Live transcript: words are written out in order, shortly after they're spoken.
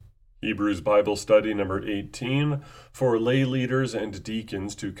Hebrews Bible Study number 18 for lay leaders and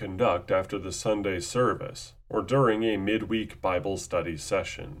deacons to conduct after the Sunday service or during a midweek Bible study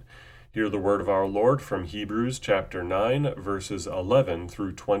session. Hear the word of our Lord from Hebrews chapter 9, verses 11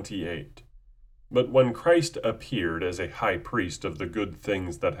 through 28. But when Christ appeared as a high priest of the good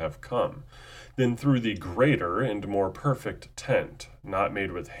things that have come, then through the greater and more perfect tent, not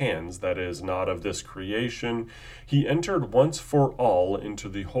made with hands, that is, not of this creation, he entered once for all into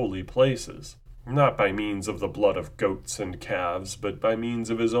the holy places, not by means of the blood of goats and calves, but by means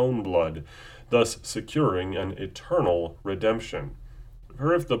of his own blood, thus securing an eternal redemption.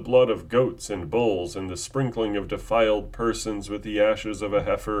 For if the blood of goats and bulls and the sprinkling of defiled persons with the ashes of a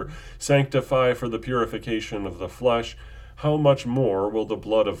heifer sanctify for the purification of the flesh, how much more will the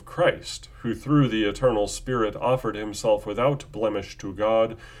blood of Christ, who through the eternal Spirit offered himself without blemish to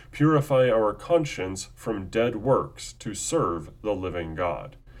God, purify our conscience from dead works to serve the living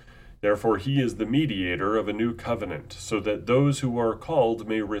God? Therefore he is the mediator of a new covenant, so that those who are called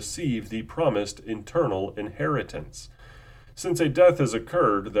may receive the promised eternal inheritance. Since a death has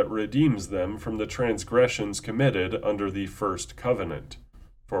occurred that redeems them from the transgressions committed under the first covenant.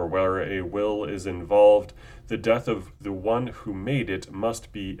 For where a will is involved, the death of the one who made it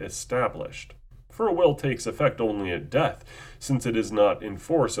must be established. For a will takes effect only at death, since it is not in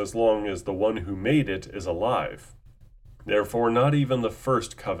force as long as the one who made it is alive. Therefore not even the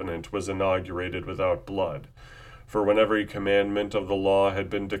first covenant was inaugurated without blood. For when every commandment of the law had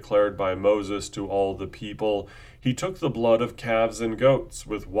been declared by Moses to all the people, he took the blood of calves and goats,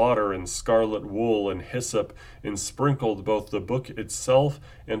 with water and scarlet wool and hyssop, and sprinkled both the book itself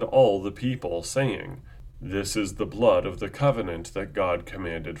and all the people, saying, "This is the blood of the covenant that God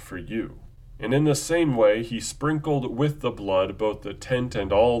commanded for you." And in the same way he sprinkled with the blood both the tent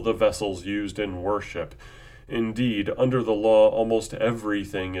and all the vessels used in worship. Indeed, under the law almost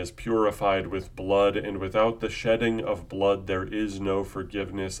everything is purified with blood, and without the shedding of blood there is no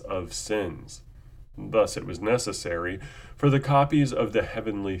forgiveness of sins. Thus it was necessary for the copies of the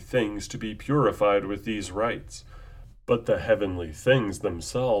heavenly things to be purified with these rites, but the heavenly things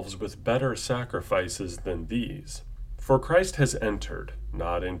themselves with better sacrifices than these. For Christ has entered,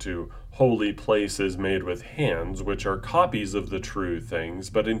 not into holy places made with hands, which are copies of the true things,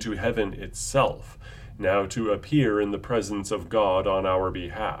 but into heaven itself, now to appear in the presence of God on our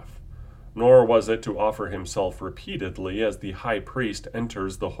behalf. Nor was it to offer himself repeatedly, as the high priest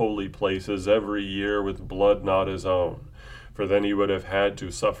enters the holy places every year with blood not his own, for then he would have had to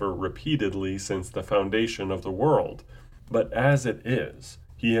suffer repeatedly since the foundation of the world. But as it is,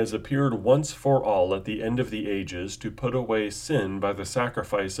 he has appeared once for all at the end of the ages to put away sin by the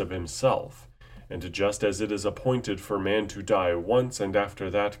sacrifice of himself. And just as it is appointed for man to die once, and after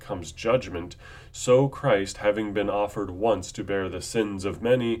that comes judgment, so Christ, having been offered once to bear the sins of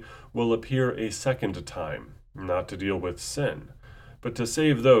many, will appear a second time, not to deal with sin, but to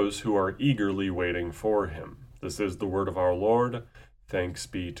save those who are eagerly waiting for him. This is the word of our Lord. Thanks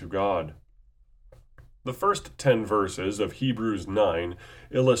be to God. The first 10 verses of Hebrews 9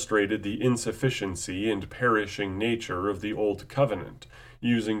 illustrated the insufficiency and perishing nature of the Old Covenant,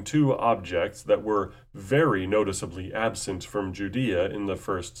 using two objects that were very noticeably absent from Judea in the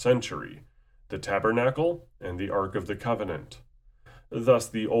first century, the tabernacle and the Ark of the Covenant. Thus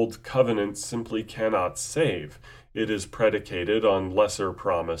the Old Covenant simply cannot save. It is predicated on lesser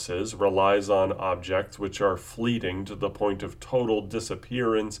promises, relies on objects which are fleeting to the point of total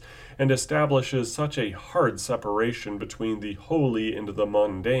disappearance, and establishes such a hard separation between the holy and the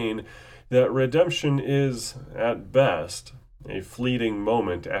mundane that redemption is, at best, a fleeting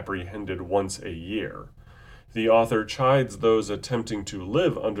moment apprehended once a year. The author chides those attempting to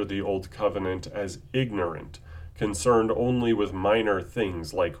live under the Old Covenant as ignorant, concerned only with minor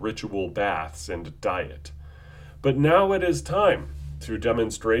things like ritual baths and diet. But now it is time to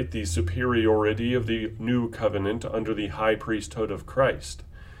demonstrate the superiority of the new covenant under the high priesthood of Christ.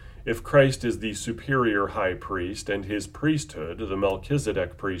 If Christ is the superior high priest, and his priesthood, the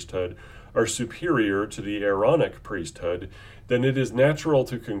Melchizedek priesthood, are superior to the Aaronic priesthood, then it is natural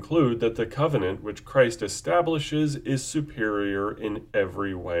to conclude that the covenant which Christ establishes is superior in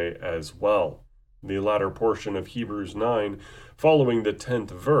every way as well. The latter portion of Hebrews 9, following the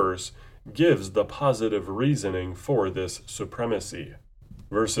 10th verse, gives the positive reasoning for this supremacy.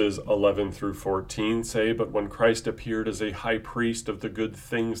 Verses 11 through 14 say, "But when Christ appeared as a high priest of the good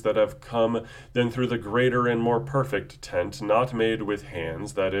things that have come, then through the greater and more perfect tent, not made with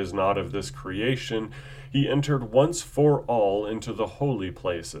hands, that is, not of this creation, he entered once for all into the holy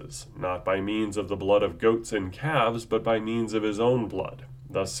places, not by means of the blood of goats and calves, but by means of his own blood,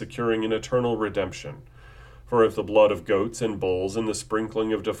 thus securing an eternal redemption. For if the blood of goats and bulls and the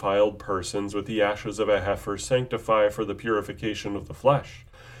sprinkling of defiled persons with the ashes of a heifer sanctify for the purification of the flesh,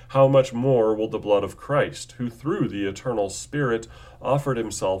 how much more will the blood of Christ, who through the eternal Spirit offered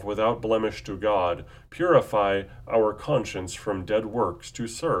himself without blemish to God, purify our conscience from dead works to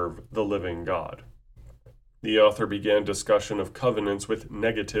serve the living God? The author began discussion of covenants with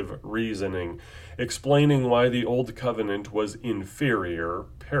negative reasoning, explaining why the old covenant was inferior,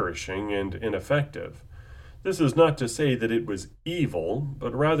 perishing, and ineffective. This is not to say that it was evil,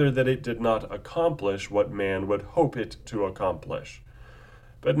 but rather that it did not accomplish what man would hope it to accomplish.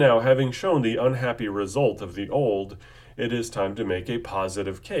 But now, having shown the unhappy result of the old, it is time to make a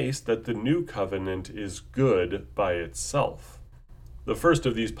positive case that the new covenant is good by itself. The first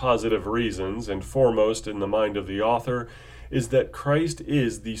of these positive reasons, and foremost in the mind of the author, is that Christ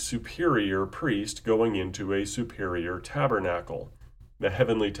is the superior priest going into a superior tabernacle. The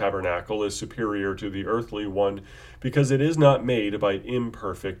heavenly tabernacle is superior to the earthly one because it is not made by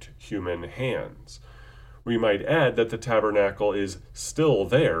imperfect human hands. We might add that the tabernacle is still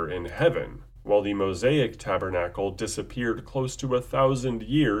there in heaven, while the Mosaic tabernacle disappeared close to 1,000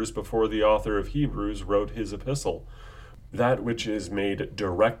 years before the author of Hebrews wrote his epistle. That which is made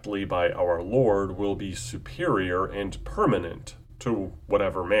directly by our Lord will be superior and permanent to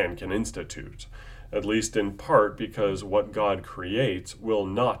whatever man can institute, at least in part because what God creates will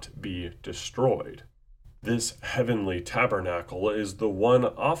not be destroyed. This heavenly tabernacle is the one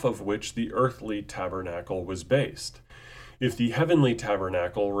off of which the earthly tabernacle was based. If the heavenly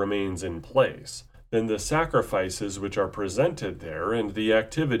tabernacle remains in place, then the sacrifices which are presented there and the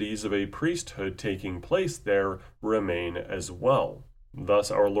activities of a priesthood taking place there remain as well.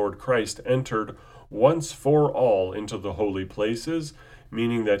 Thus our Lord Christ entered once for all into the holy places,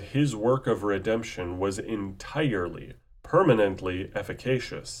 meaning that his work of redemption was entirely, permanently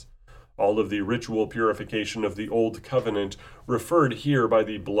efficacious. All of the ritual purification of the Old Covenant, referred here by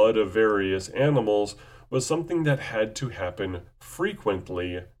the blood of various animals, was something that had to happen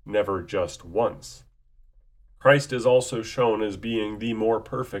frequently, never just once. Christ is also shown as being the more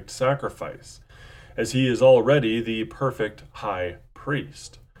perfect sacrifice, as he is already the perfect high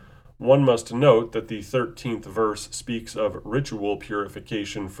priest. One must note that the 13th verse speaks of ritual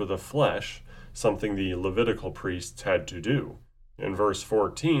purification for the flesh, something the Levitical priests had to do. In verse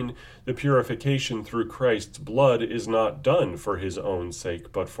 14, the purification through Christ's blood is not done for his own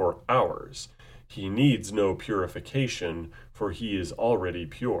sake, but for ours. He needs no purification, for he is already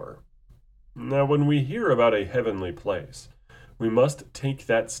pure. Now, when we hear about a heavenly place, we must take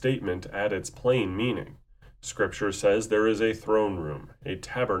that statement at its plain meaning. Scripture says there is a throne room, a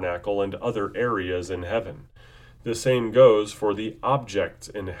tabernacle, and other areas in heaven. The same goes for the objects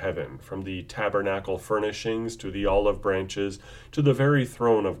in heaven, from the tabernacle furnishings to the olive branches to the very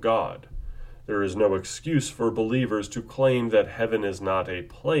throne of God. There is no excuse for believers to claim that heaven is not a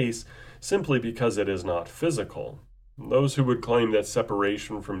place simply because it is not physical. Those who would claim that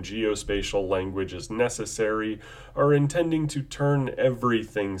separation from geospatial language is necessary are intending to turn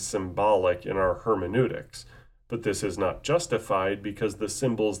everything symbolic in our hermeneutics. But this is not justified because the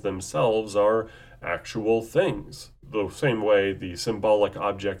symbols themselves are actual things, the same way the symbolic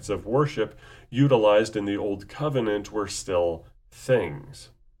objects of worship utilized in the Old Covenant were still things.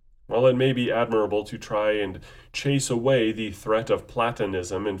 While it may be admirable to try and chase away the threat of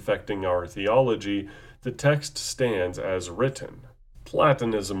Platonism infecting our theology, the text stands as written.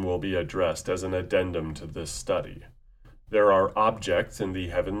 Platonism will be addressed as an addendum to this study. There are objects in the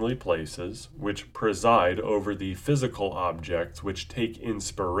heavenly places which preside over the physical objects which take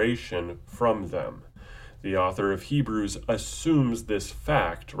inspiration from them. The author of Hebrews assumes this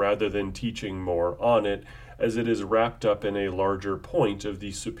fact rather than teaching more on it, as it is wrapped up in a larger point of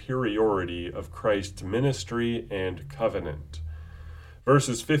the superiority of Christ's ministry and covenant.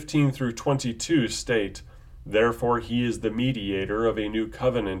 Verses 15 through 22 state, "Therefore he is the mediator of a new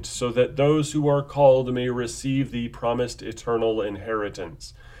covenant, so that those who are called may receive the promised eternal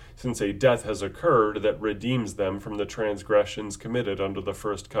inheritance, since a death has occurred that redeems them from the transgressions committed under the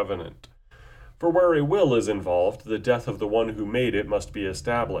first covenant. For where a will is involved, the death of the one who made it must be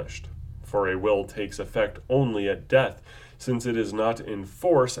established. For a will takes effect only at death, since it is not in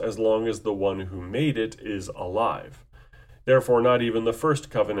force as long as the one who made it is alive. Therefore not even the first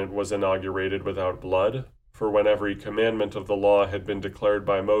covenant was inaugurated without blood. For when every commandment of the law had been declared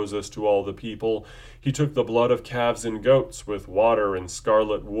by Moses to all the people, he took the blood of calves and goats with water and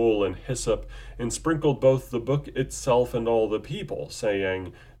scarlet wool and hyssop, and sprinkled both the book itself and all the people,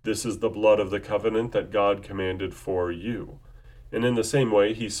 saying, 'This is the blood of the covenant that God commanded for you.' And in the same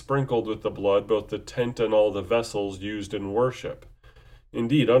way he sprinkled with the blood both the tent and all the vessels used in worship.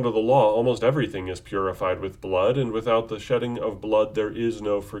 Indeed, under the law, almost everything is purified with blood, and without the shedding of blood there is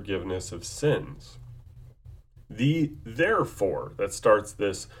no forgiveness of sins. The therefore that starts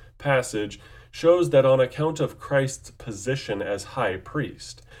this passage shows that on account of Christ's position as high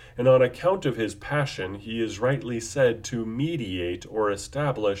priest, and on account of his passion, he is rightly said to mediate or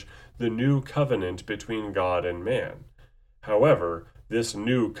establish the new covenant between God and man. However, this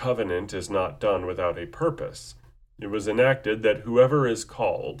new covenant is not done without a purpose. It was enacted that whoever is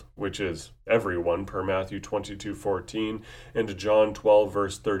called, which is everyone per Matthew 22:14 and John 12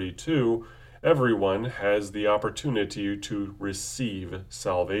 verse 32, everyone has the opportunity to receive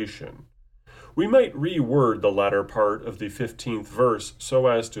salvation. We might reword the latter part of the 15th verse so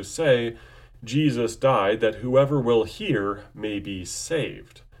as to say, Jesus died that whoever will hear may be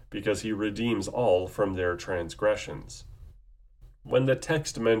saved, because he redeems all from their transgressions. When the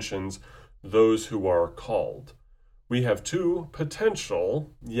text mentions those who are called, we have two potential,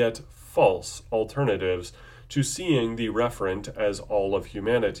 yet false, alternatives to seeing the referent as all of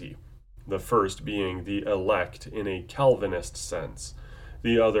humanity, the first being the elect in a Calvinist sense,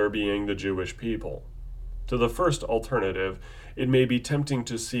 the other being the Jewish people. To the first alternative, it may be tempting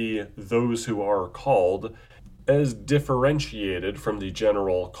to see those who are called as differentiated from the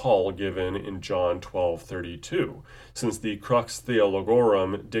general call given in John 12:32, since the Crux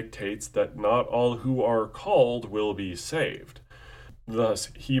Theologorum dictates that not all who are called will be saved.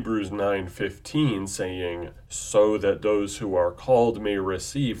 Thus, Hebrews 9:15 saying, so that those who are called may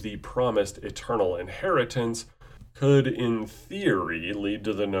receive the promised eternal inheritance, could in theory lead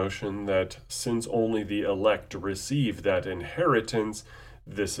to the notion that since only the elect receive that inheritance,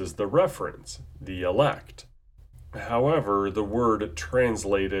 this is the reference, the elect. However, the word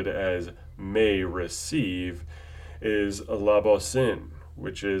translated as may receive is labosin,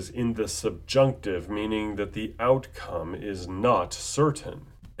 which is in the subjunctive, meaning that the outcome is not certain.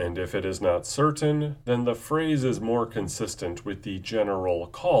 And if it is not certain, then the phrase is more consistent with the general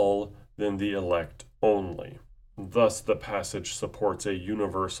call than the elect only. Thus, the passage supports a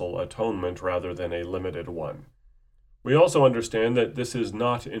universal atonement rather than a limited one. We also understand that this is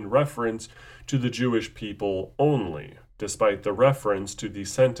not in reference to the Jewish people only, despite the reference to the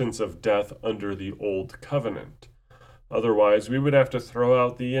sentence of death under the Old Covenant. Otherwise, we would have to throw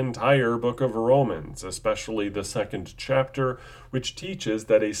out the entire book of Romans, especially the 2nd chapter, which teaches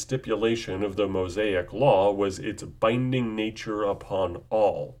that a stipulation of the Mosaic law was its binding nature upon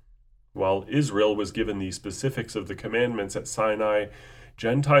all. While Israel was given the specifics of the commandments at Sinai,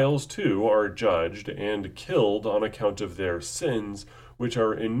 Gentiles too are judged and killed on account of their sins, which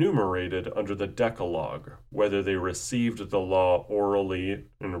are enumerated under the Decalogue, whether they received the law orally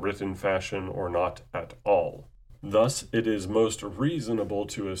in written fashion or not at all. Thus, it is most reasonable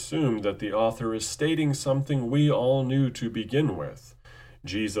to assume that the author is stating something we all knew to begin with.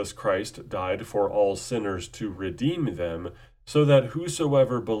 Jesus Christ died for all sinners to redeem them, so that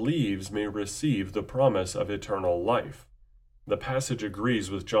whosoever believes may receive the promise of eternal life. The passage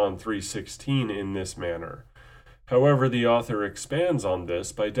agrees with John 3:16 in this manner. However, the author expands on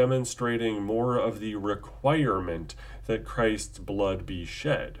this by demonstrating more of the requirement that Christ's blood be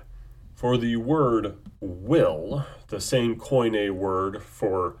shed. For the word will, the same koine word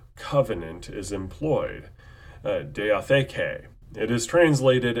for covenant is employed, diatheke. It is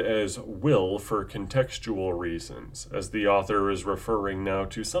translated as will for contextual reasons, as the author is referring now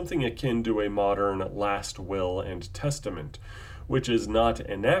to something akin to a modern last will and testament, which is not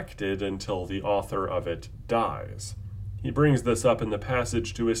enacted until the author of it dies. He brings this up in the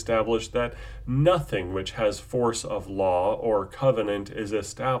passage to establish that nothing which has force of law or covenant is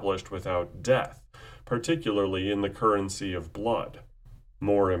established without death, particularly in the currency of blood.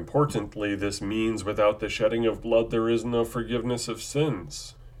 More importantly, this means without the shedding of blood there is no forgiveness of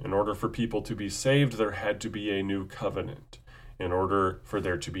sins. In order for people to be saved, there had to be a new covenant. In order for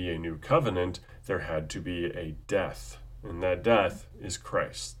there to be a new covenant, there had to be a death, and that death is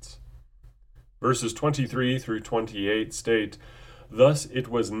Christ's. Verses 23 through 28 state, thus it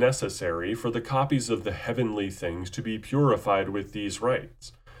was necessary for the copies of the heavenly things to be purified with these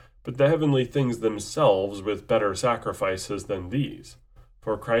rites, but the heavenly things themselves with better sacrifices than these.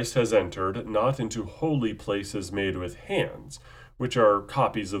 For Christ has entered not into holy places made with hands, which are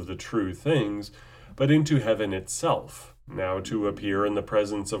copies of the true things, but into heaven itself, now to appear in the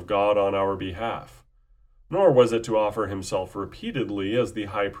presence of God on our behalf. Nor was it to offer himself repeatedly as the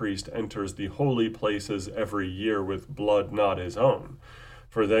high priest enters the holy places every year with blood not his own,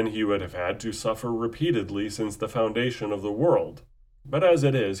 for then he would have had to suffer repeatedly since the foundation of the world. But as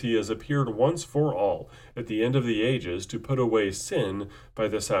it is, he has appeared once for all at the end of the ages to put away sin by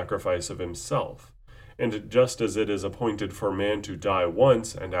the sacrifice of himself. And just as it is appointed for man to die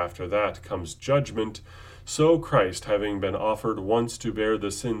once, and after that comes judgment, so Christ, having been offered once to bear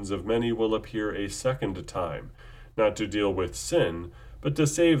the sins of many, will appear a second time, not to deal with sin, but to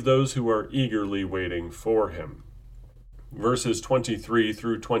save those who are eagerly waiting for him. Verses 23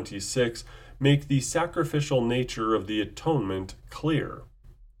 through 26 make the sacrificial nature of the atonement clear.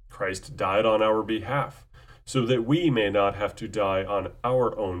 Christ died on our behalf, so that we may not have to die on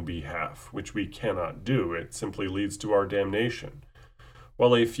our own behalf, which we cannot do. It simply leads to our damnation.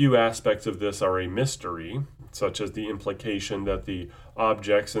 While a few aspects of this are a mystery, such as the implication that the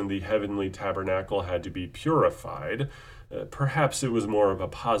objects in the heavenly tabernacle had to be purified, perhaps it was more of a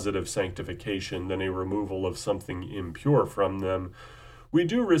positive sanctification than a removal of something impure from them, we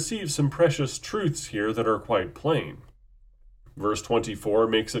do receive some precious truths here that are quite plain. Verse 24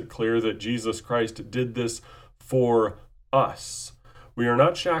 makes it clear that Jesus Christ did this for us. We are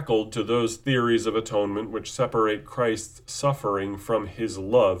not shackled to those theories of atonement which separate Christ's suffering from his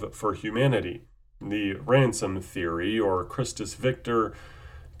love for humanity. The ransom theory, or Christus Victor,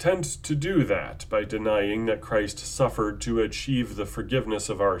 tend to do that by denying that Christ suffered to achieve the forgiveness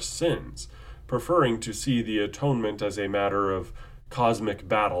of our sins, preferring to see the atonement as a matter of cosmic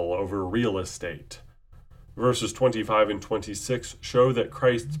battle over real estate. Verses 25 and 26 show that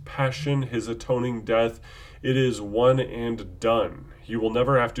Christ's passion, his atoning death, it is one and done. He will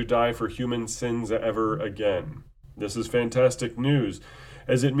never have to die for human sins ever again. This is fantastic news,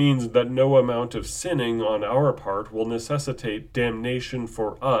 as it means that no amount of sinning on our part will necessitate damnation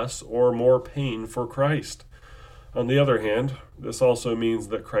for us or more pain for Christ. On the other hand, this also means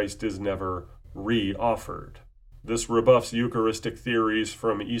that Christ is never re-offered. This rebuffs Eucharistic theories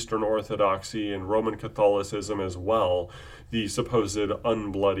from Eastern Orthodoxy and Roman Catholicism as well, the supposed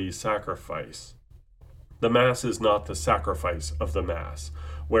unbloody sacrifice. The Mass is not the sacrifice of the Mass,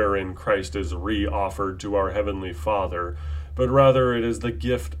 wherein Christ is re-offered to our Heavenly Father, but rather it is the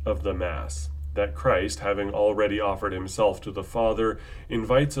gift of the Mass, that Christ, having already offered himself to the Father,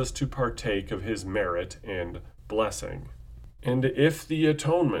 invites us to partake of his merit and blessing. And if the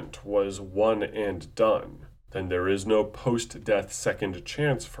atonement was one and done, then there is no post-death second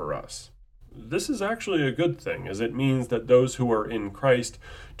chance for us. This is actually a good thing, as it means that those who are in Christ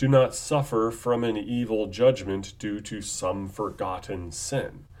do not suffer from an evil judgment due to some forgotten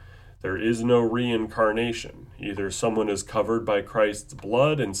sin. There is no reincarnation. Either someone is covered by Christ's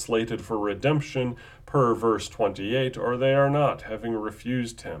blood and slated for redemption per verse 28, or they are not, having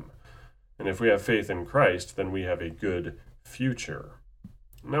refused him. And if we have faith in Christ, then we have a good future.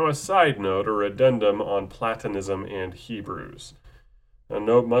 Now a side note or addendum on Platonism and Hebrews. A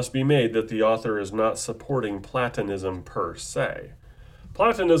note must be made that the author is not supporting Platonism per se.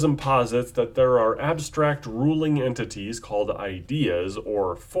 Platonism posits that there are abstract ruling entities called ideas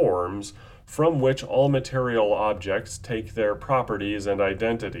or forms from which all material objects take their properties and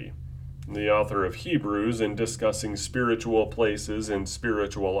identity. The author of Hebrews, in discussing spiritual places and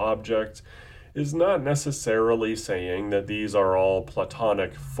spiritual objects, is not necessarily saying that these are all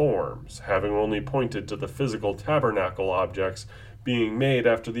Platonic forms, having only pointed to the physical tabernacle objects being made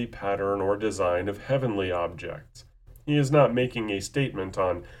after the pattern or design of heavenly objects. He is not making a statement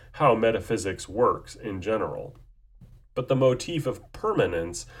on how metaphysics works in general. But the motif of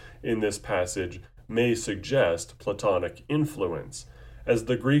permanence in this passage may suggest Platonic influence, as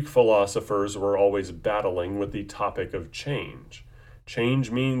the Greek philosophers were always battling with the topic of change.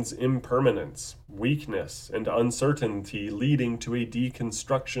 Change means impermanence, weakness, and uncertainty leading to a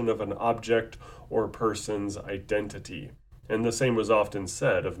deconstruction of an object or person's identity. And the same was often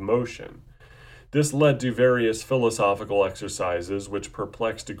said of motion. This led to various philosophical exercises which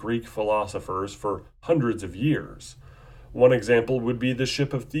perplexed Greek philosophers for hundreds of years. One example would be the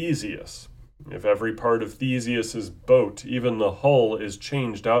ship of Theseus. If every part of Theseus's boat, even the hull, is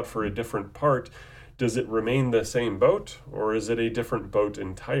changed out for a different part, does it remain the same boat, or is it a different boat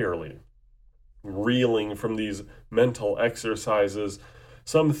entirely? Reeling from these mental exercises,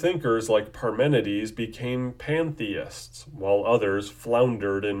 some thinkers like Parmenides became pantheists, while others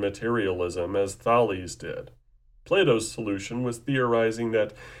floundered in materialism as Thales did. Plato's solution was theorizing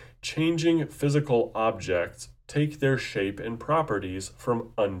that changing physical objects take their shape and properties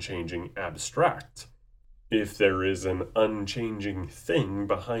from unchanging abstracts. If there is an unchanging thing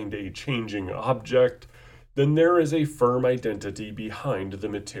behind a changing object, then there is a firm identity behind the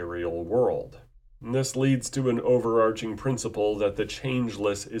material world. And this leads to an overarching principle that the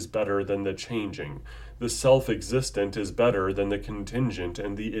changeless is better than the changing, the self-existent is better than the contingent,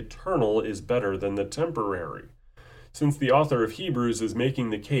 and the eternal is better than the temporary. since the author of Hebrews is making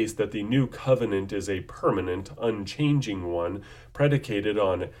the case that the new covenant is a permanent, unchanging one, predicated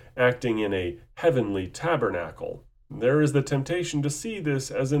on acting in a heavenly tabernacle. There is the temptation to see this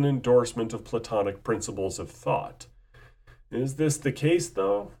as an endorsement of Platonic principles of thought. Is this the case,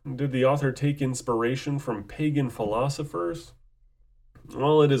 though? Did the author take inspiration from pagan philosophers?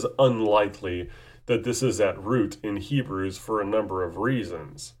 Well, it is unlikely that this is at root in Hebrews for a number of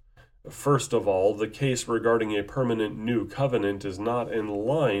reasons. First of all, the case regarding a permanent new covenant is not in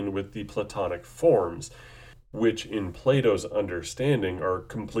line with the Platonic forms, which in Plato's understanding are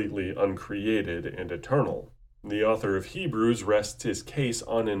completely uncreated and eternal. The author of Hebrews rests his case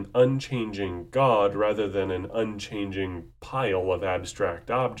on an unchanging God rather than an unchanging pile of abstract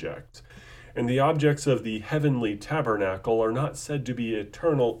objects. And the objects of the heavenly tabernacle are not said to be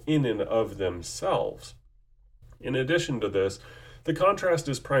eternal in and of themselves. In addition to this, the contrast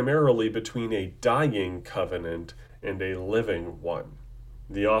is primarily between a dying covenant and a living one.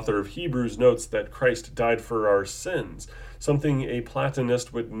 The author of Hebrews notes that Christ died for our sins, something a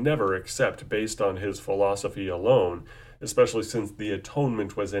Platonist would never accept based on his philosophy alone, especially since the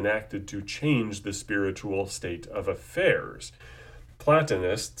atonement was enacted to change the spiritual state of affairs.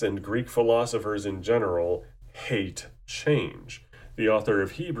 Platonists and Greek philosophers in general hate change. The author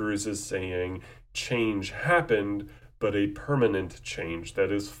of Hebrews is saying change happened, but a permanent change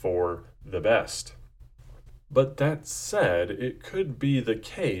that is for the best. But that said, it could be the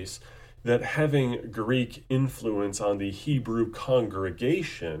case that having Greek influence on the Hebrew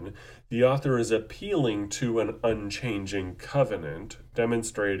congregation, the author is appealing to an unchanging covenant,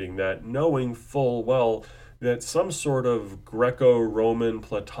 demonstrating that knowing full well that some sort of Greco-Roman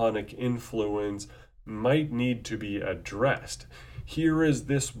Platonic influence might need to be addressed. Here is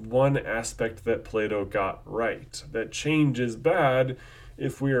this one aspect that Plato got right, that change is bad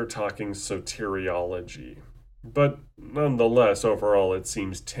if we are talking soteriology. But nonetheless, overall, it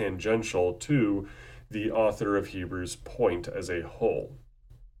seems tangential to the author of Hebrews' point as a whole.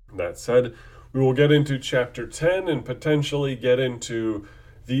 That said, we will get into chapter 10 and potentially get into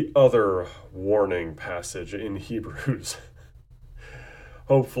the other warning passage in Hebrews.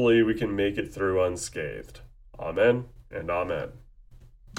 Hopefully we can make it through unscathed. Amen and amen.